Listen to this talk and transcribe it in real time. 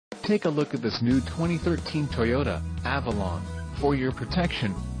Take a look at this new 2013 Toyota Avalon. For your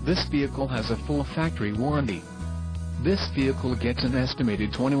protection, this vehicle has a full factory warranty. This vehicle gets an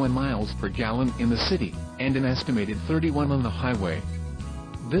estimated 21 miles per gallon in the city, and an estimated 31 on the highway.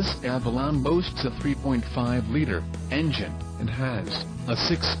 This Avalon boasts a 3.5-liter engine, and has a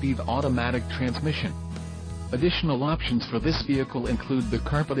 6-speed automatic transmission. Additional options for this vehicle include the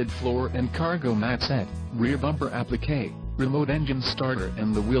carpeted floor and cargo mat set, rear bumper applique, remote engine starter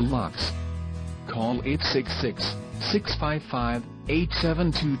and the wheel locks. Call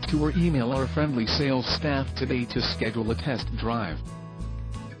 866-655-8722 or email our friendly sales staff today to schedule a test drive.